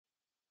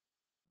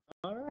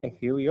All right,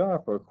 here we are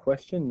for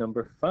question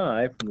number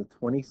 5 from the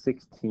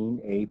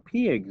 2016 AP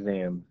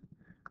exam.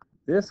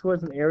 This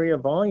was an area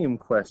volume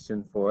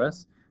question for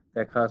us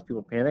that caused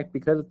people panic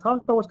because it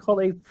talked about what's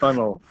called a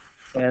funnel.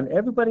 And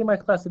everybody in my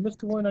class said,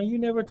 Mr. Warner, you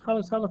never taught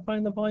us how to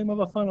find the volume of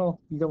a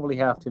funnel. You don't really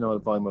have to know the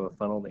volume of a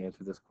funnel to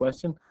answer this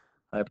question.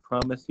 I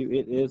promise you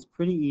it is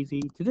pretty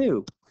easy to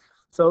do.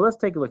 So let's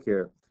take a look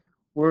here.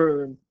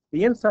 We're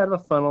the inside of a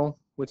funnel,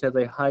 which has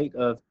a height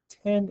of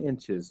 10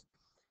 inches.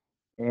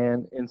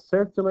 And in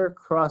circular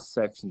cross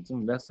sections,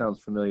 that sounds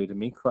familiar to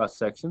me, cross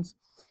sections,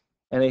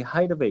 and a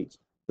height of h.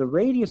 The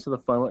radius of the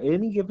funnel at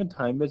any given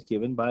time is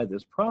given by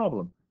this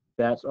problem.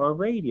 That's our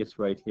radius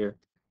right here.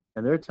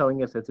 And they're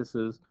telling us that this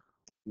is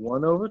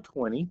 1 over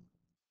 20,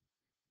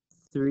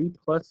 3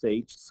 plus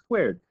h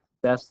squared.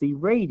 That's the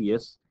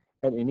radius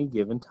at any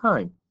given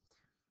time.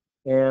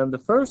 And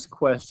the first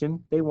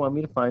question they want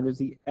me to find is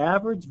the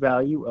average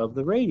value of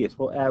the radius.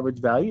 Well, average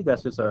value,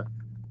 that's just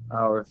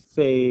our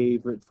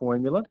favorite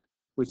formula,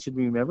 which should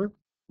we remember?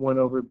 1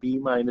 over b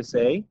minus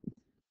a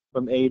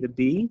from a to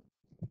b,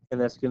 and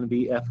that's going to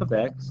be f of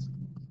x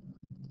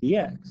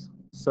dx.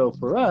 So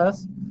for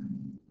us,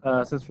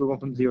 since we're going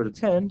from 0 to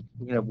 10,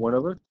 we can have 1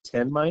 over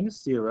 10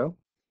 minus 0,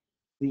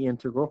 the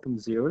integral from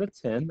 0 to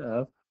 10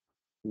 of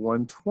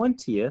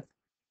 1/20th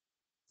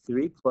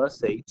 3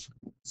 plus h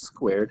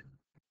squared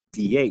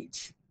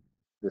dh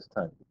this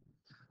time.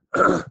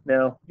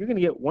 Now, you're going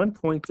to get 1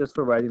 point just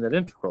for writing that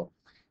integral.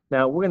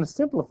 Now, we're going to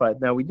simplify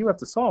it. Now, we do have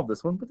to solve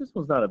this one, but this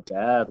one's not a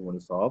bad one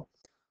to solve.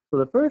 So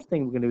the first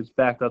thing we're going to do is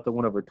factor out the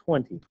 1 over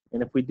 20.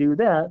 And if we do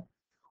that,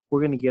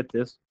 we're going to get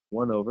this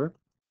 1 over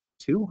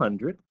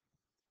 200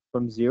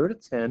 from 0 to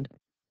 10,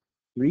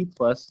 3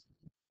 plus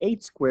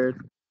h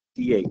squared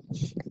dh.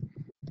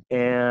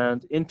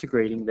 And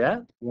integrating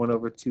that, 1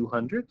 over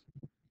 200,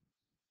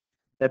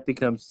 that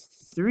becomes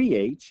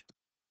 3h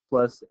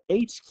plus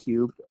h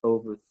cubed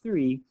over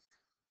 3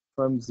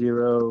 from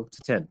 0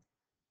 to 10.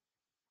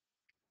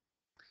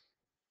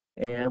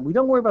 And we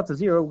don't worry about the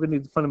 0. We're going to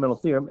do the fundamental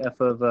theorem, f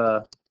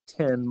of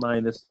 10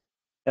 minus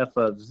f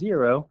of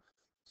 0.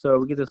 So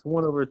we get this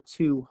 1 over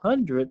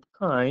 200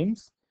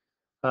 times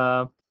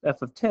f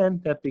of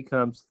 10. That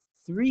becomes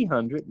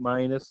 300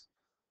 minus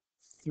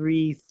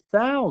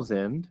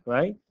 3,000,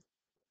 right?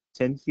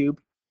 10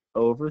 cubed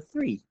over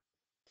 3.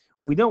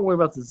 We don't worry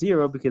about the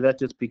 0 because that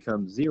just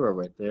becomes 0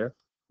 right there.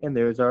 And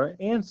there's our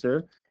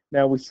answer.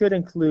 Now we should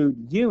include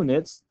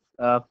units.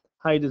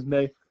 Height is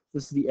measured.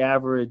 This is the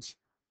average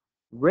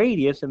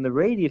radius, and the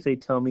radius they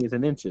tell me is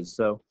in inches.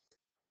 So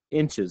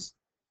inches.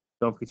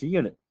 Don't forget your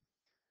unit.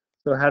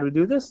 So how do we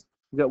do this?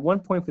 We got 1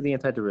 point for the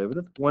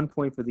antiderivative, 1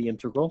 point for the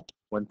integral,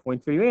 1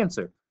 point for your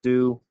answer.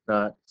 Do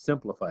not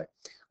simplify.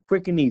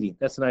 Quick and easy.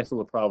 That's a nice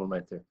little problem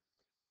right there.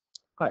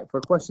 All right,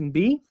 for question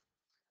B,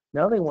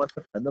 now they want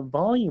to find the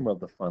volume of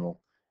the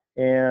funnel.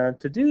 And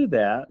to do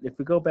that, if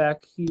we go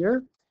back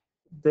here,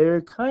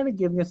 they're kind of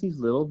giving us these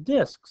little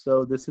discs.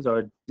 So this is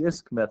our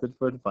disk method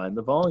for to find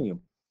the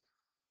volume.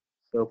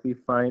 So if we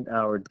find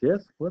our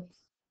disk,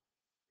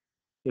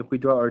 if we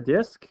draw our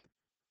disk,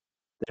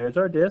 there's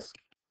our disk.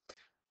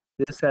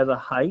 This has a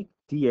height,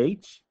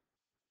 dh,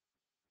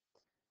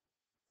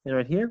 and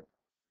right here,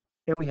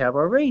 and we have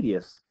our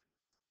radius.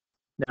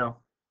 Now,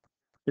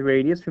 the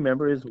radius,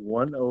 remember, is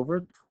 1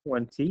 over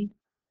 20,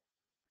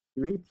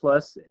 3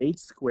 plus h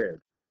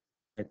squared,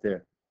 right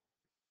there.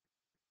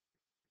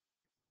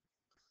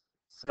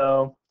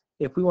 So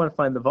if we want to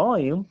find the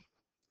volume,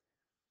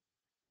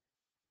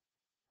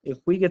 if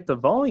we get the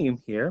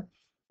volume here,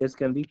 it's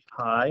going to be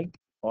pi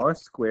r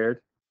squared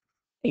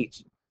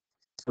h.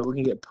 So we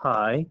can get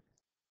pi,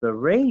 the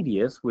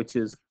radius, which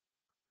is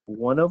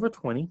 1 over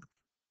 20,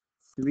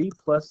 3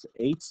 plus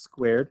h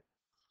squared,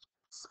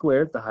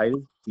 the height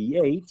is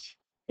dh,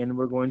 and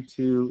we're going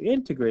to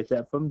integrate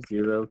that from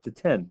 0 to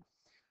 10.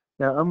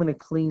 Now I'm going to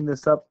clean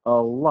this up a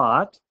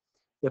lot.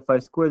 If I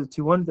square the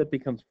 200, that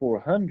becomes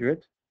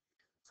 400.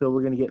 So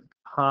we're going to get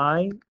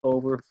pi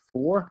over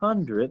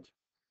 400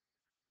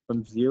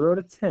 from 0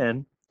 to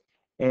 10.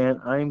 And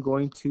I'm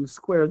going to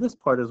square this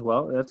part as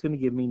well. That's going to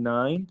give me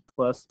 9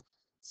 plus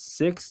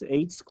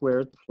 6h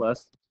squared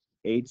plus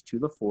h to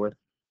the 4th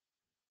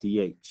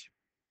dh.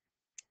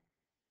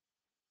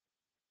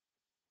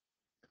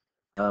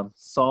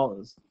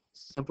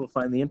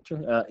 Simplifying the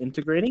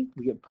integrating,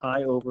 we get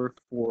pi over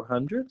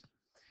 400.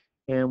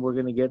 And we're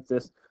going to get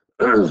this,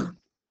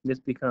 this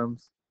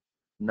becomes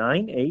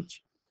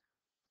 9h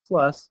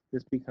plus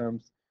this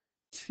becomes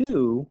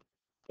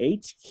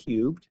 2h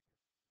cubed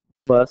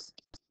plus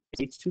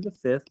h to the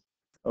 5th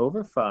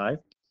over 5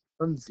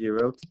 from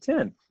 0 to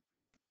 10.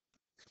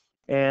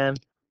 And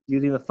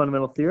using the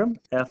fundamental theorem,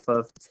 f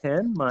of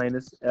 10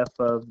 minus f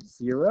of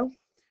 0,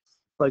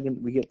 plug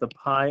in, we get the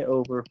pi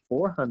over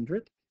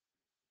 400.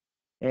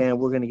 And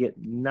we're going to get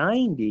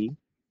 90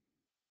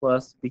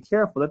 plus, be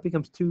careful, that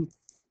becomes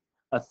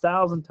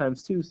 1,000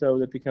 times 2, so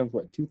that becomes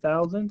what,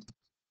 2,000?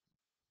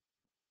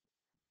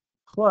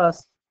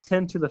 Plus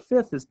 10 to the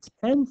 5th is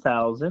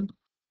 10,000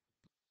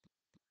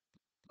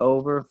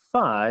 over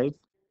 5,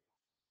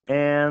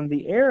 And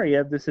the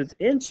area, this is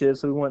inches,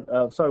 so we want,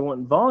 we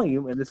want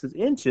volume, and this is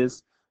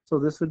inches, so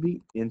this would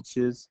be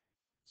inches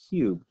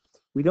cubed.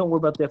 We don't worry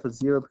about that for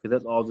 0 because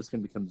that's all just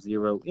going to become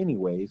 0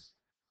 anyways.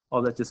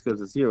 All that just goes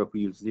to 0 if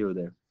we use 0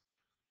 there.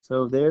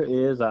 So there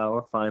is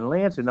our final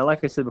answer. Now,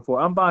 like I said before,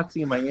 I'm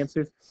boxing my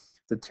answers.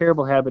 It's a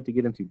terrible habit to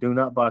get into. Do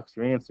not box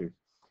your answers.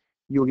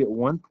 You'll get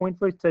 1 point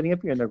for setting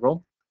up your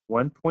integral,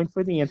 1 point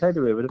for the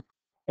antiderivative,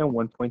 and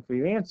 1 point for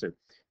your answer.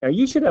 Now,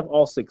 you should have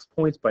all 6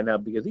 points by now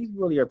because these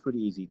really are pretty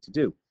easy to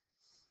do.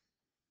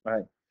 All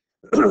right.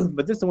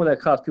 But this is the one that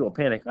caused people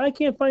panic. I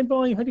can't find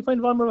volume. How do you find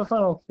volume of a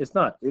funnel? It's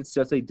not. It's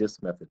just a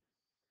disk method.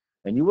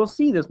 And you will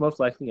see this most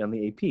likely on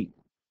the AP.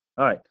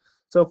 All right.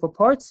 So for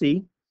part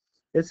C,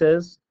 it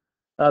says,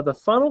 the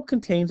funnel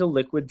contains a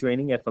liquid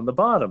draining from the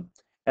bottom.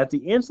 At the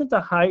instant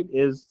the height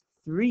is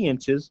 3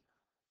 inches,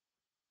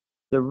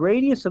 the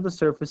radius of the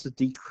surface is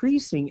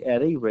decreasing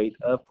at a rate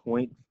of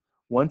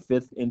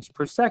 0.15 inch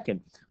per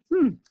second.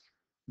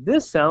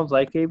 This sounds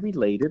like a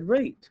related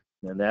rate,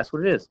 and that's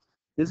what it is.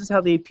 This is how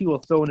the AP will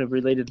throw in a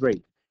related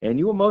rate, and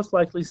you will most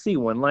likely see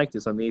one like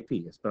this on the AP.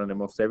 It's been on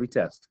almost every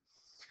test.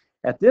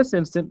 At this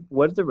instant,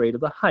 what is the rate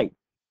of the height?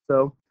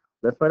 So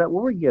let's find out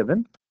what we're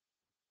given.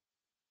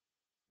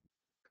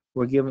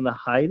 We're given the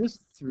height is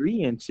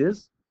 3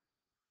 inches.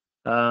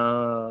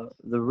 The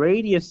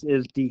radius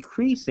is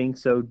decreasing,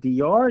 so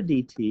dr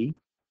dt,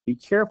 be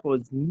careful,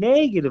 it's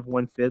negative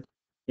 1/5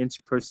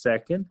 inch per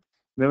second.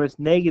 Remember, it's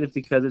negative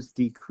because it's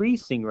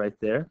decreasing right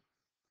there.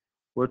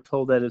 We're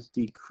told that it's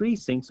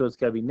decreasing, so it's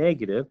got to be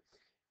negative.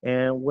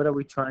 And what are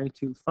we trying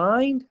to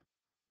find?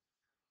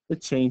 The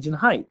change in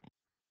height,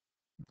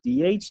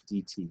 dh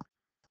dt.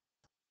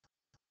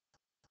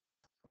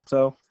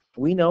 So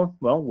we know,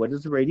 well, what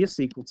is the radius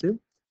equal to?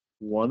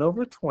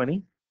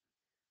 1/20.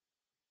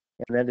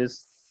 And that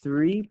is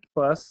 3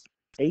 plus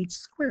h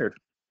squared.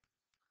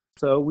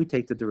 So we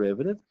take the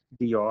derivative,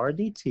 dr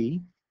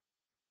dt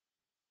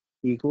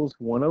equals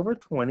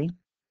 1/20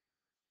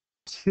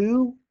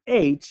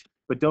 2h,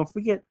 but don't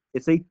forget,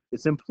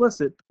 it's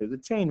implicit, there's a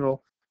chain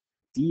rule,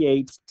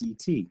 dh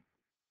dt.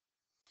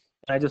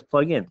 And I just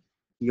plug in.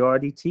 dr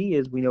dt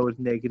is, we know, is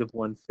negative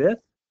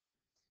 1/5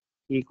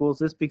 equals,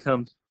 this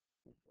becomes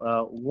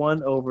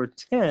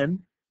 1/10.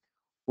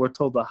 We're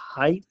told the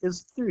height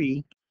is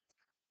 3,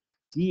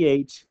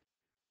 dh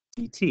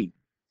dt.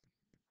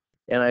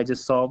 And I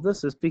just solve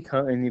this.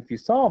 And if you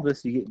solve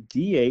this, you get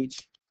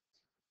dh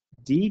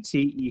dt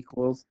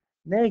equals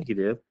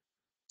negative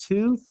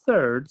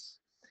 2/3,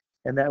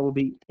 and that will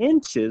be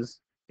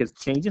inches, because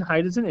change in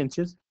height is in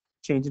inches,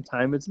 change in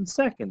time is in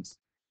seconds.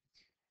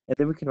 And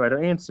then we can write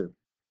our answer.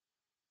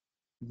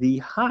 The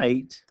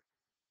height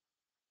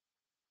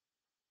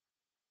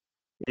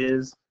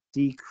is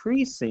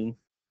decreasing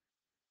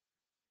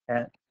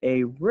at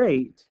a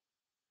rate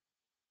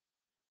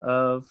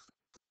of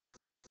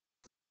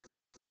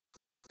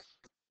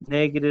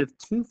negative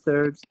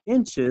 2/3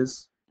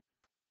 inches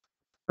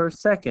per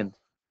second.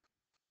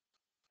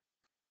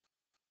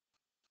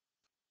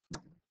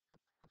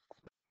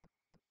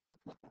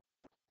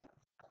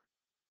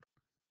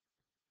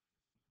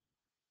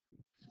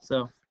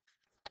 So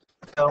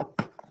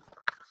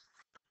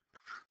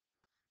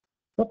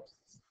oops,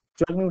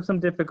 struggling with some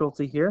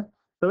difficulty here.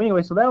 So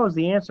anyway, so that was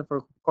the answer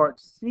for part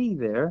C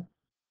there.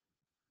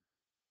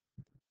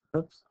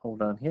 Oops,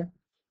 hold on here.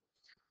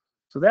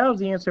 So that was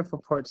the answer for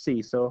part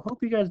C. So I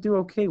hope you guys do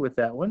okay with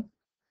that one.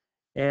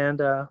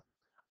 And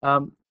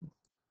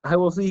I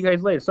will see you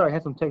guys later. Sorry, I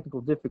had some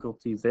technical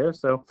difficulties there.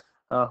 So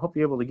I hope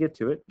you're able to get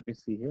to it. Let me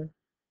see here.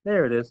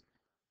 There it is.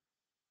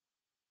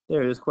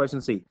 There it is, question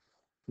C.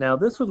 Now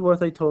this was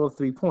worth a total of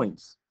 3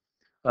 points.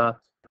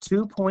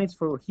 2 points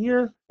for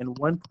here and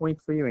 1 point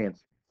for your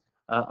answer.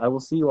 I will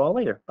see you all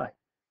later. Bye.